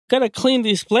Gotta clean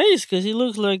this place because it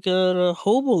looks like a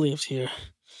hobo lives here.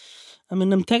 I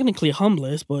mean, I'm technically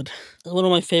homeless, but one of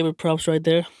my favorite props right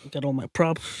there. I got all my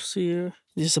props here.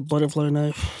 This is a butterfly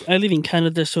knife. I live in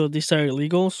Canada, so these are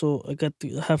illegal, so I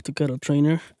have to get a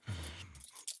trainer.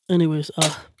 Anyways,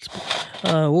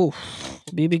 whoa,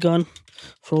 BB gun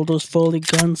for all those Foley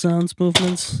gun sounds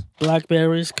movements.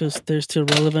 Blackberries, because they're still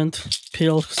relevant.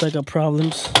 Pills, because I got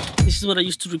problems. This is what I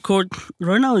used to record.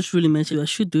 Right now it's really messy. I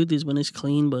should do this when it's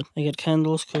clean, but I got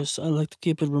candles because I like to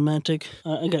keep it romantic.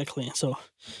 I gotta clean, so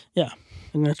yeah,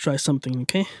 I'm gonna try something,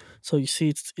 okay? So you see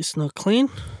it's not clean,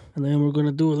 and then we're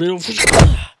gonna do a little.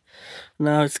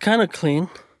 Now it's kind of clean.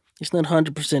 It's not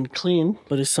 100% clean,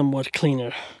 but it's somewhat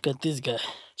cleaner. Got this guy.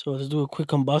 So let's do a quick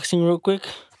unboxing real quick.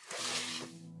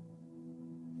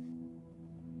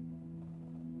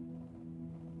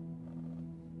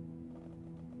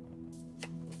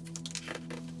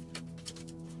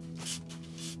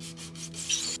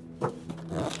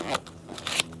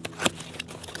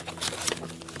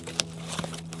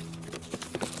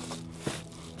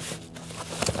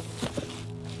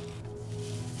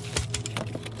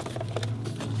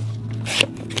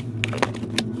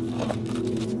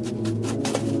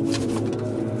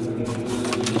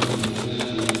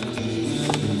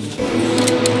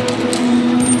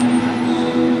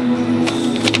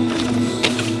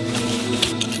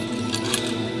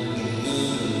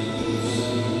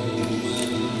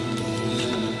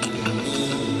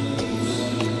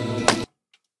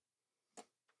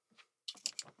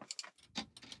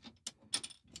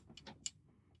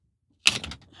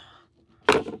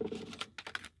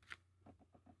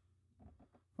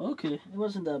 Okay, it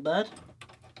wasn't that bad.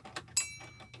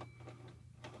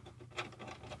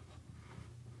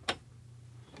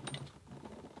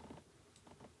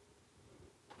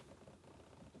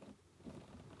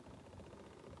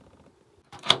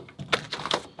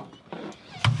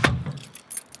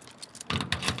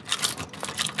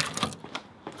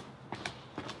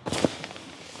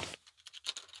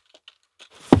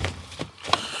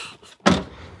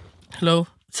 Hello.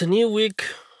 It's a new week.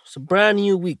 It's a brand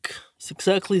new week. It's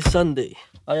exactly Sunday.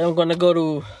 I am gonna go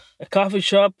to a coffee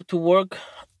shop to work.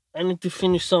 I need to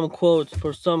finish some quotes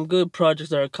for some good projects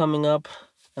that are coming up.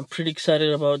 I'm pretty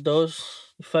excited about those.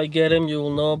 If I get them, you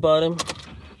will know about them.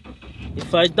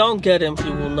 If I don't get them,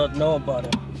 you will not know about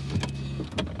them.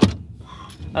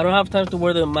 I don't have time to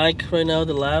wear the mic right now,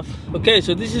 the lav. Okay,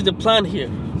 so this is the plan here.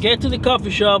 Get to the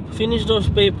coffee shop, finish those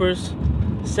papers,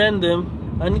 send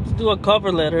them. I need to do a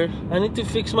cover letter. I need to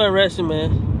fix my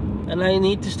resume. And I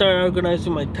need to start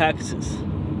organizing my taxes.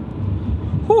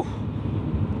 Whew!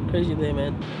 Crazy day,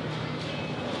 man.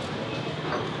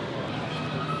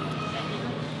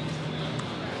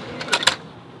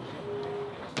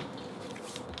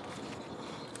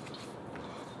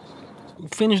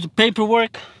 Finished the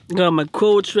paperwork. Got my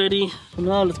quotes ready.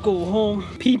 Now let's go home.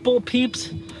 People,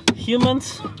 peeps,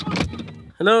 humans.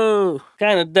 Hello.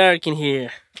 Kind of dark in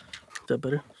here. Is that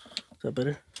better? Is that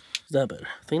better? Is that better?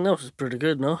 I think that was pretty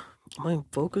good, no? Am I in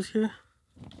focus here?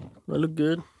 Do I look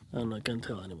good? I don't know, I can't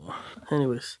tell anymore.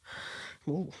 Anyways.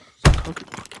 Ooh, it's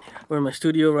comfortable in here. We're in my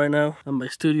studio right now. And by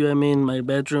studio, I mean my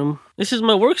bedroom. This is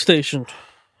my workstation.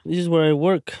 This is where I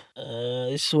work.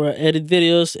 This is where I edit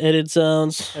videos, edit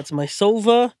sounds. That's my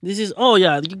sofa. This is, oh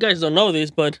yeah, you guys don't know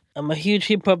this, but I'm a huge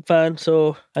hip-hop fan,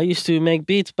 so I used to make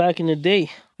beats back in the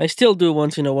day. I still do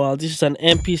once in a while. This is an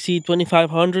MPC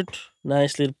 2500.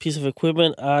 Nice little piece of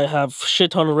equipment. I have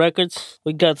shit ton of records.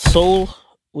 We got soul,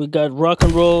 we got rock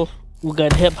and roll, we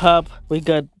got hip-hop, we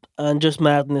got just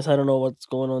madness. I don't know what's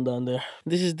going on down there.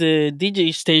 This is the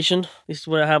DJ station. This is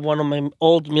where I have one of my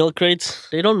old milk crates.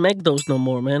 They don't make those no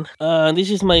more, man. This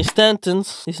is my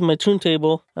Stantons. This is my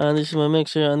turntable. And this is my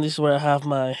mixer. And this is where I have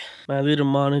my little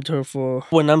monitor for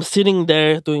when I'm sitting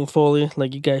there doing Foley,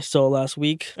 like you guys saw last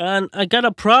week. And I got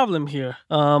a problem here.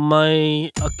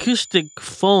 My acoustic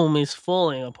foam is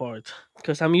falling apart.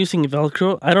 Because I'm using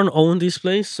Velcro. I don't own this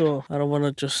place, so I don't want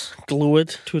to just glue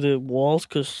it to the walls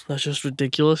because that's just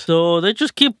ridiculous. So they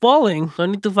just keep falling. So I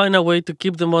need to find a way to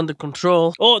keep them under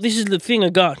control. Oh, this is the thing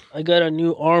I got. I got a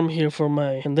new arm here for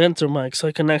my condenser mic so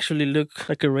I can actually look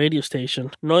like a radio station.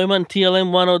 Neumann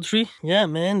TLM 103. Yeah,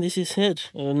 man, this is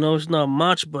it. I know it's not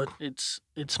much, but it's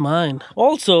mine.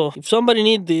 Also, if somebody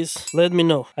needs this, let me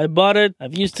know. I bought it,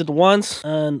 I've used it once,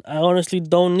 and I honestly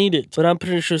don't need it. But I'm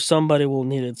pretty sure somebody will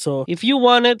need it. So if you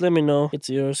want it, let me know. It's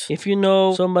yours. If you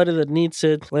know somebody that needs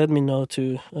it, let me know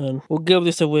too. And we'll give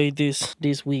this away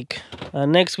this week.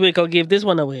 Next week I'll give this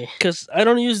one away because I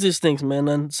don't use these things, man,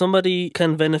 and somebody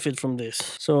can benefit from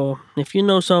this. So if you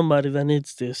know somebody that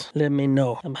needs this, let me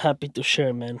know. I'm happy to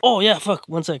share, man. Oh yeah, fuck,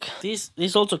 one sec.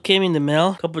 This also came in the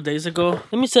mail a couple of days ago.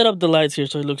 Let me set up the lights here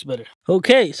so it looks better.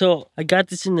 Okay, so I got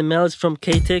this in the mail. It's from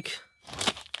K-Tek.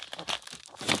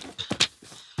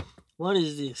 What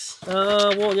is this?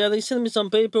 Well, yeah, they sent me some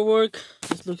paperwork.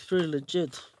 This looks pretty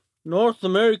legit. North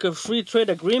America Free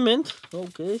Trade Agreement.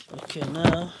 Okay. Okay,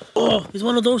 now. Oh, it's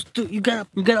one of those two. You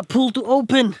gotta pull to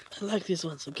open. I like these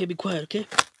ones. Okay, be quiet, okay?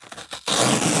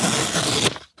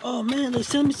 Oh man, they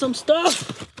sent me some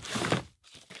stuff.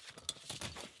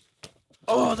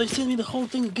 Oh, they sent me the whole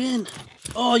thing again.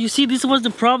 Oh, you see, this was the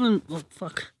problem. Oh,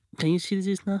 fuck. Can you see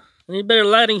this now? I need better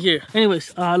lighting here.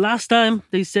 Anyways, last time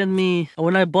they sent me,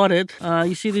 when I bought it,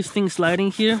 you see this thing sliding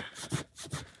here?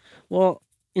 Well,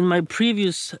 in my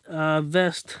previous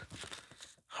vest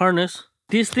harness,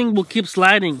 this thing will keep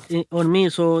sliding on me,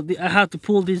 so I have to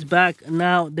pull this back.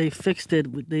 Now they fixed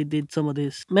it. They did some of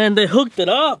this. Man, they hooked it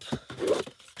up.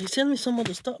 They sent me some of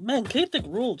the stuff. Man, K-Tek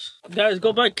rules. Guys,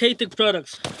 go buy K-Tek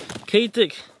products.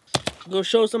 K-Tek, go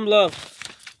show some love.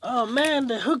 Oh man,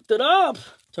 they hooked it up.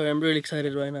 Sorry, I'm really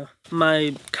excited right now.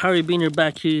 My carabiner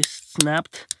back here is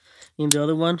snapped in the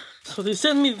other one. So they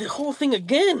sent me the whole thing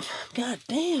again. God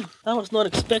damn. I was not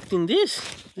expecting this.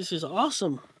 This is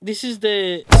awesome. This is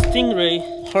the Stingray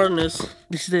harness.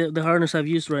 This is the harness I've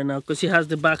used right now because it has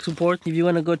the back support. If you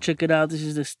want to go check it out, this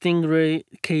is the Stingray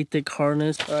K-Tek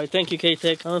harness. Alright, thank you,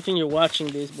 K-Tek. I don't think you're watching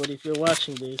this, but if you're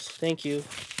watching this, thank you.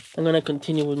 I'm gonna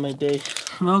continue with my day.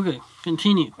 Okay,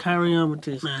 continue. Carry on with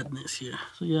this madness here.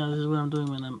 So yeah, this is what I'm doing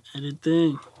when I'm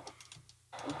editing.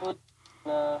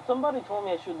 Somebody told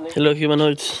me I should link. Hello,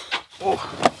 humanoids. Oh.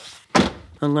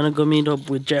 I'm gonna go meet up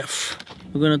with Jeff.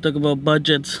 We're gonna talk about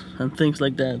budgets and things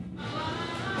like that.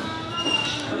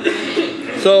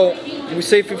 So we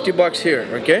save $50 here,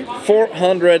 okay?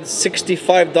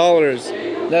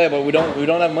 $465. Yeah, but we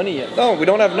don't have money yet. No, we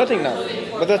don't have nothing now.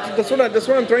 But that's what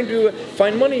I'm trying to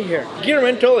find money here. Gear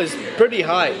rental is pretty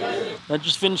high. I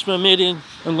just finished my meeting.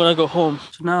 I'm gonna go home.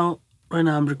 So now, right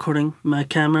now I'm recording my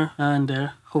camera and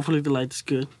there. Hopefully the light is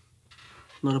good.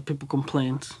 A lot of people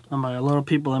complain. And by a lot of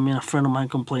people, I mean a friend of mine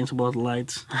complains about the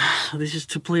lights. This is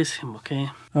to please him,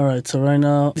 okay? Alright, so right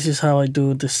now, this is how I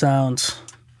do the sounds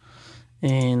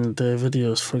in the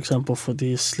videos. For example, for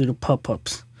these little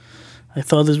pop-ups. I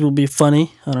thought this would be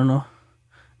funny. I don't know.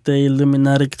 The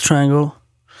Illuminati triangle.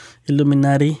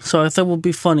 Illuminati. So I thought it would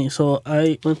be funny. So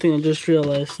one thing I just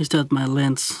realized is that my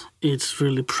lens, it's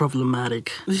really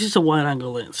problematic. This is a wide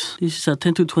angle lens. This is a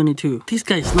 10-22. This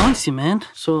guy is noisy, man.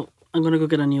 So I'm gonna go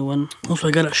get a new one. Also,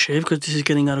 I gotta shave because this is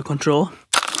getting out of control.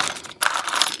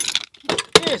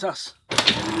 Jesus.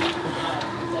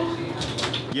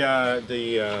 Yeah,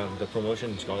 the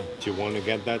promotion is gone. Do you want to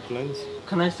get that lens?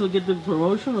 Can I still get the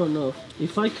promotion or no?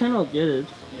 If I can, I'll get it.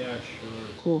 Yeah, sure.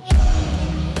 Cool.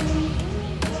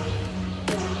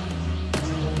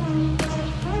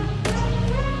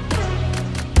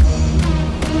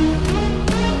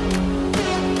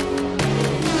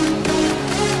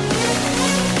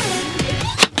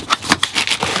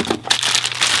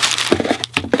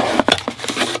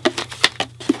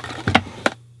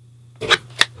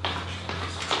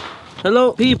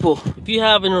 Hello people, if you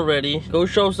haven't already, go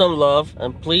show some love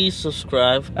and please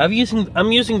subscribe. I'm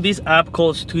using this app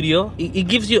called Studio. It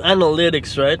gives you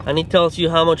analytics, right? And it tells you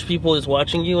how much people is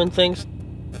watching you and things.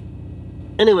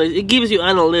 Anyways, it gives you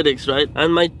analytics, right?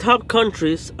 And my top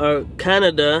countries are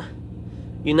Canada,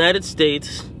 United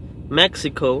States,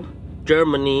 Mexico,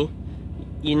 Germany,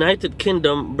 United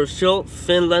Kingdom, Brazil,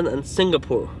 Finland, and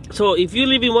Singapore. So if you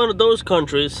live in one of those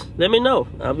countries, let me know.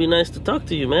 I'll be nice to talk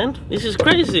to you, man. This is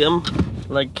crazy. I'm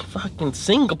like fucking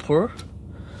Singapore.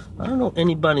 I don't know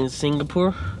anybody in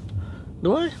Singapore.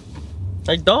 Do I?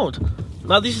 I don't.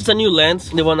 Now this is a new lens,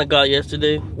 the one I got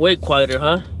yesterday. Way quieter,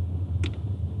 huh?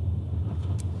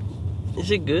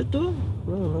 Is it good though? I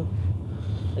don't know.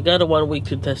 I got a 1 week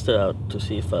to test it out to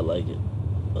see if I like it.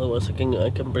 Otherwise I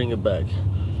can bring it back.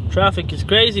 Traffic is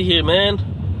crazy here, man.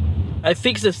 I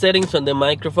fixed the settings on the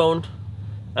microphone.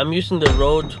 I'm using the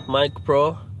Rode Mic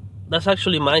Pro. That's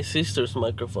actually my sister's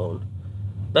microphone.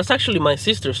 That's actually my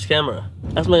sister's camera.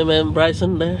 That's my man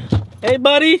Bryson there. Hey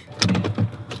buddy!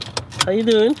 How you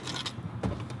doing?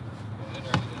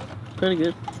 Pretty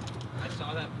good. I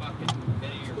saw that fucking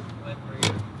video of your clip where you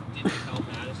didn't tell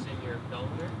Madison you're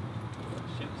filming her.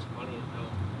 Shit was funny as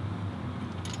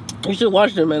hell. You should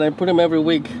watch them, man. I put them every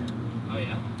week. Oh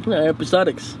yeah? Yeah,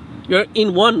 episodics. You're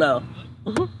in one now.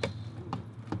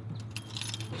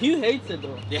 He hates it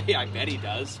though. Yeah, I bet he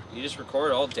does. You just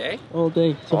record all day? All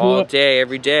day. So All day,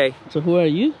 every day. So who are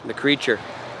you? The creature.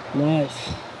 Nice.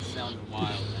 Sounds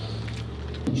wild.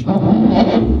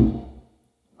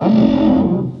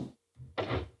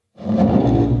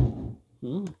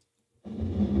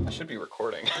 I should be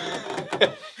recording.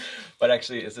 But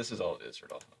actually, this is all it is,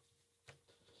 Rodolfo.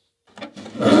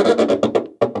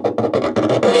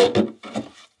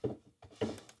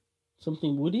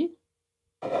 Something woody?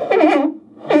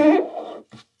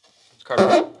 It's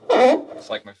cardboard. It's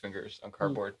like my fingers on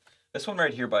cardboard. This one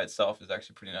right here by itself is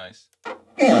actually pretty nice.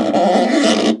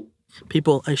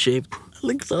 People, I shaved.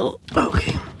 Like so.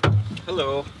 Okay.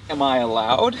 Hello. Am I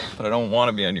allowed? But I don't want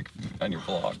to be on your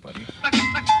vlog, buddy.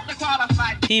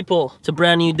 People, it's a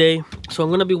brand new day. So I'm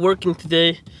gonna be working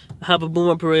today. I have a boom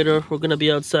operator. We're gonna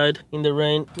be outside in the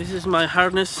rain. This is my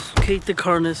harness, K-Tek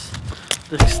harness,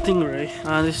 the Stingray.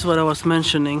 And this is what I was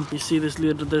mentioning. You see this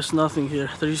little, there's nothing here.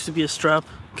 There used to be a strap.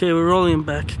 Okay, we're rolling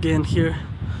back again here.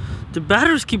 The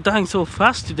batteries keep dying so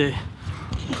fast today.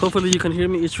 Hopefully you can hear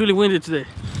me. It's really windy today.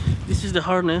 This is the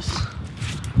harness.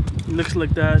 It looks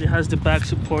like that. It has the back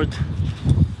support.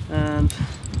 And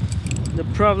the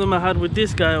problem I had with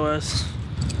this guy was,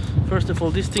 first of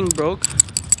all, this thing broke.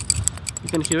 You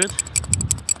can hear it.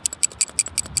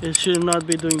 It should not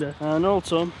be doing that. And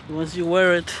also, once you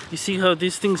wear it, you see how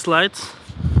this thing slides?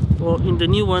 Well, in the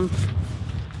new one,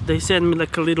 they sent me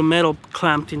like a little metal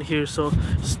clamped in here, so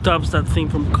it stops that thing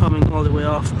from coming all the way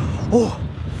off. Oh,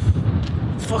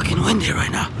 it's fucking windy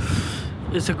right now.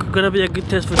 It's gonna be a good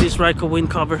test for this Rycote wind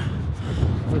cover.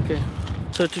 Okay,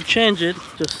 so to change it,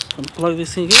 just unplug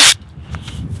this thing here,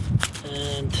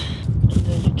 and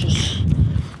then you just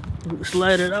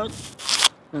slide it out,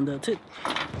 and that's it.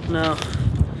 Now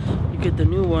you get the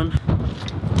new one.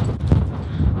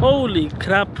 Holy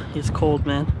crap, it's cold,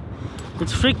 man.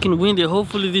 It's freaking windy.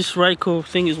 Hopefully this Rycote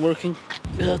thing is working.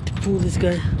 We have to pull this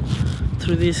guy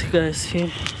through these guys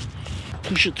here.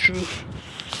 Push it through.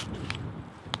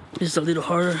 It's a little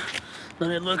harder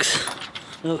than it looks.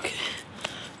 Okay.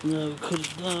 Now we cut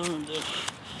it down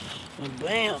and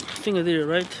bam! I think I did it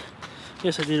right.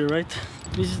 Yes, I did it right.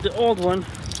 This is the old one.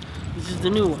 This is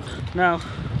the new one. Now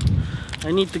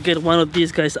I need to get one of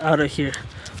these guys out of here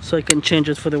so I can change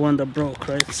it for the one that broke,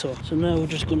 right? So now we're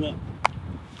just gonna,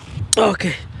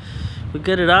 okay, we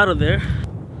get it out of there.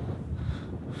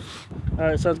 All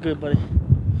right, sounds good, buddy.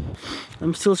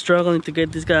 I'm still struggling to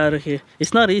get this guy out of here.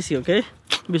 It's not easy, okay?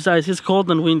 Besides, it's cold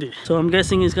and windy, so I'm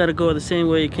guessing he's got to go the same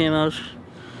way he came out.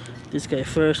 This guy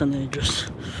first, and then just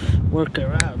work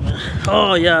around, man.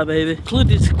 Oh yeah, baby. Include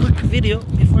this quick video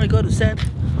before I go to set.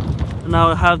 Now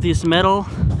I have these metal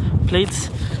plates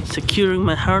securing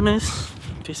my harness.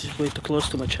 This is way too close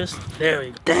to my chest. There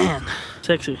we go. Damn,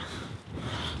 sexy.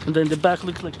 And then the back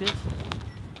looks like this.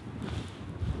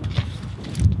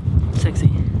 Sexy.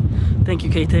 Thank you,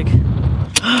 K-Tek.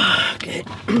 Okay.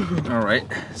 All right.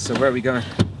 So where are we going?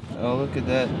 Oh, look at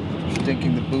that.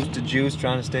 Drinking the boosted juice,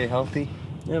 trying to stay healthy.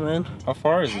 Yeah, man. How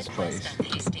far is this place?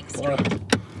 Wow.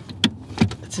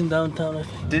 It's in downtown, I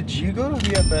think. Did you go to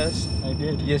VFS? I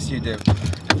did. Yes, you did.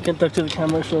 You can talk to the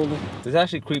camera shoulder. This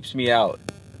actually creeps me out,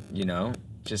 you know?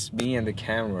 Just me and the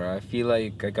camera. I feel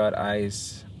like I got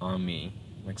eyes on me.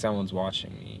 Like someone's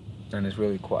watching me. And it's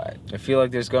really quiet. I feel like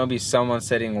there's gonna be someone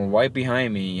sitting right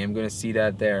behind me. I'm gonna see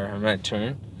that there. I'm gonna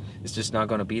turn. It's just not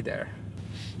gonna be there.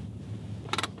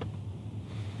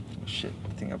 Oh shit,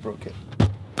 I think I broke it.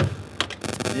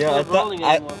 Yeah,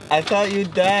 I thought you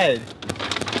died.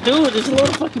 Dude, there's a lot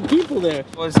of fucking people there.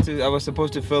 I was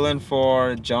supposed to fill in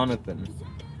for Jonathan.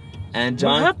 And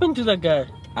What happened to that guy?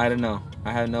 I don't know.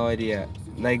 I have no idea.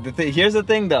 Like here's the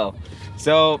thing though.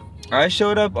 So I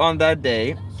showed up on that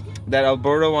day that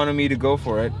Alberto wanted me to go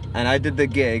for it, and I did the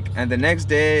gig, and the next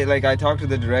day, like, I talked to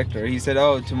the director. He said,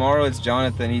 oh, tomorrow it's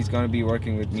Jonathan, he's gonna be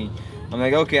working with me. I'm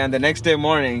like, okay, and the next day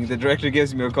morning, the director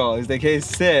gives me a call. He's like, hey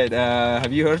Sid,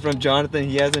 have you heard from Jonathan?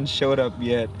 He hasn't showed up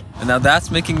yet. And now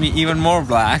that's making me even more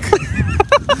black.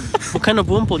 What kind of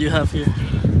boom pole you have here?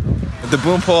 The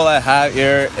boom pole I have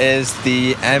here is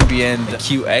the Ambient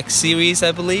QX series,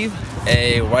 I believe.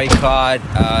 A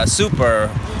Rycote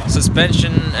super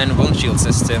suspension and windshield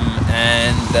system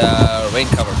and rain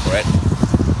cover for it.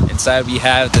 Inside we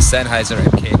have the Sennheiser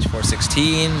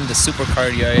MKH-416, the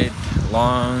Supercardioid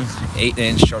long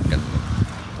 8-inch shotgun.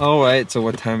 Alright, so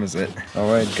what time is it?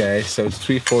 Alright guys, so it's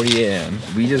 3:40 a.m.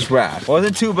 We just wrapped.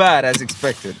 Wasn't too bad as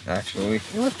expected, actually.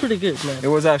 It was pretty good, man. It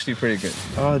was actually pretty good.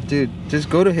 Oh dude, just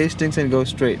go to Hastings and go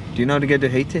straight. Do you know how to get to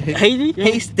Haiti?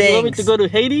 Hastings. You want me to go to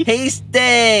Haiti?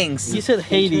 Hastings! You said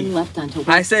Haiti.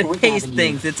 I said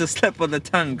Hastings. It's a slip on the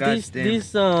tongue, guys.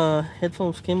 These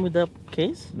headphones came with that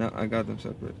case? No, I got them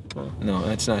separate. Oh. No,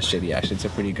 it's not shitty actually. It's a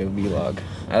pretty good vlog.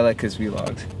 I like his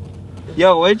vlogs.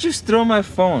 Yo, why'd you throw my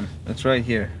phone? It's right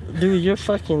here. Dude, you're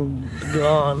fucking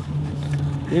gone.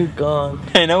 You're gone.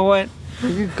 You know what?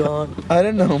 You're gone. I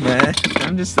don't know, man.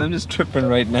 I'm just tripping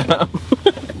right now.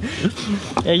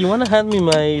 Yeah, you wanna hand me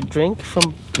my drink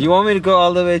from? You want me to go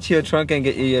all the way to your trunk and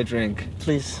get you your drink?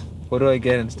 Please. What do I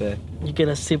get instead? You get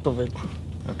a sip of it.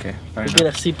 Okay, fine. You get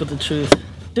a sip of the truth.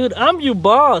 Dude, I'm your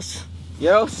boss.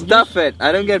 Yo, stuff it.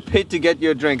 I don't get paid to get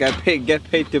your drink. I get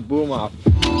paid to boom off.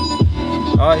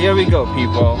 Oh, here we go,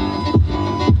 people.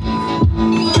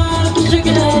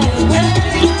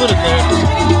 Just put it there.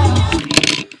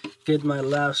 Get my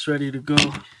laughs ready to go.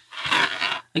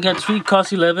 I got 3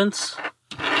 Cos11s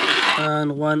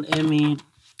and 1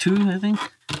 ME2, I think.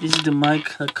 This is the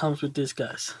mic that comes with this,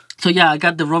 guys. So yeah, I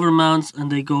got the rubber mounts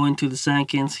and they go into the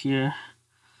Sankens here.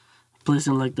 Place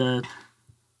them like that.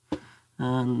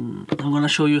 And I'm gonna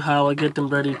show you how I get them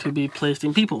ready to be placed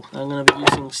in people. I'm gonna be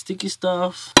using sticky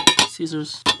stuff,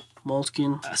 scissors,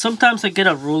 Moleskin. Sometimes I get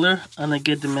a ruler and I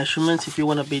get the measurements. If you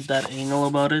want to be that anal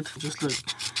about it, just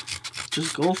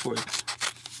go for it.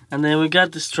 And then we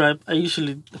got the stripe. I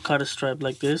usually cut a stripe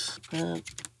like this. I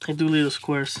do little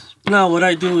squares. Now what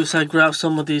I do is I grab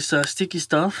some of this sticky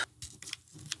stuff,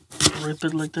 rip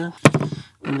it like that,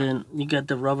 and then you get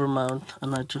the rubber mount,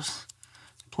 and I just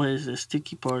place the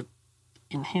sticky part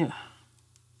in here.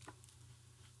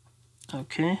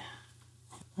 Okay,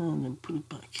 and then put it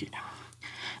back here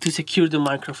to secure the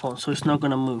microphone so it's not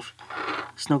gonna move.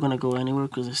 It's not gonna go anywhere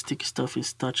because the sticky stuff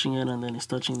is touching it and then it's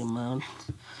touching the mount.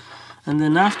 And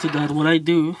then after that, what I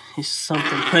do is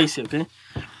something crazy, okay?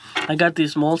 I got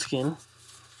this Moleskin,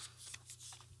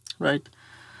 right?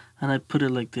 And I put it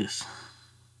like this.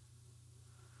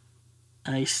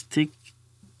 I stick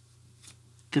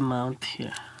the mount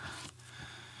here.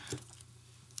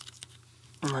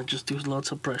 And I just do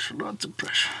lots of pressure.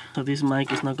 So this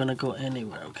mic is not gonna go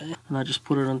anywhere, okay? And I just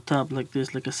put it on top like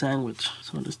this, like a sandwich.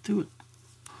 So let's do it.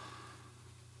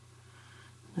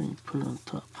 Then you put it on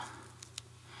top.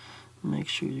 Make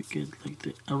sure you get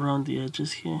like around the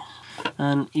edges here.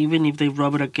 And even if they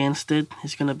rub it against it,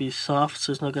 it's gonna be soft,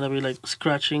 so it's not gonna be like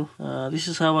scratching. This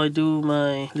is how I do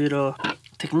my little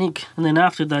technique. And then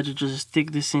after that, you just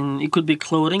stick this in. It could be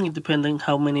clothing, depending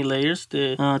how many layers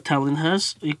the tablet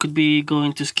has. It could be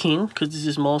going to skin, because this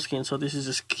is Moleskin, so this is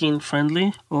skin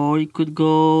friendly. Or it could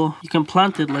go, you can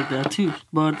plant it like that too.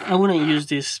 But I wouldn't use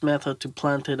this method to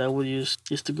plant it. I would use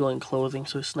this to go in clothing,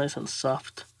 so it's nice and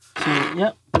soft. So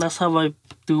yeah, that's how I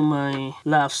do my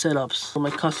lav setups for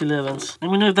my Cos11s. Let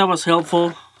me know if that was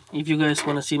helpful. If you guys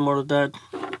want to see more of that.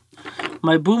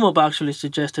 My boom up actually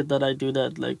suggested that I do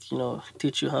that, like, you know,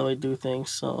 teach you how I do things.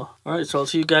 So, alright, so I'll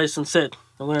see you guys on set.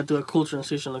 I'm gonna do a cool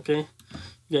transition, okay?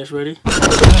 You guys ready?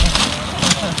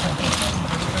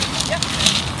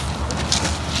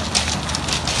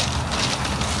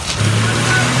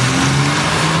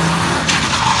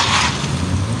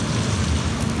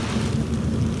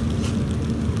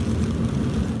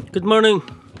 Good morning.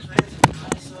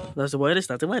 That's the whitest,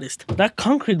 not the whitest. That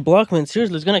concrete block, man,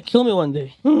 seriously, it's gonna kill me one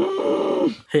day.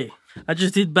 Hey, I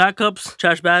just did backups,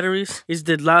 charge batteries. It's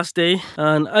the last day,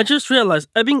 and I just realized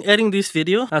I've been editing this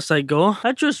video as I go.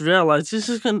 I just realized this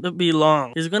is gonna be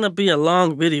long. It's gonna be a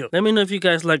long video. Let me know if you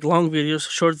guys like long videos,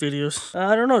 short videos.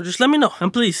 I don't know, just let me know.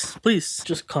 And please,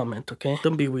 just comment, okay?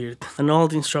 Don't be weird. An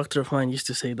old instructor of mine used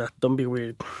to say that. Don't be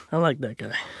weird. I like that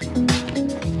guy.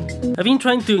 I've been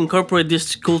trying to incorporate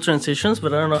these cool transitions,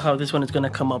 but I don't know how this one is gonna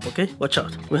come up, okay? Watch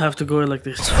out. We have to go like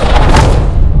this.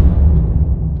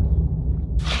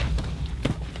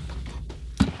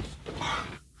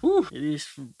 Whew, it is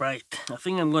bright. I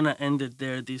think I'm gonna end it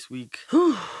there this week.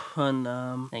 Whew. And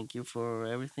thank you for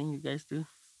everything you guys do.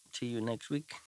 See you next week.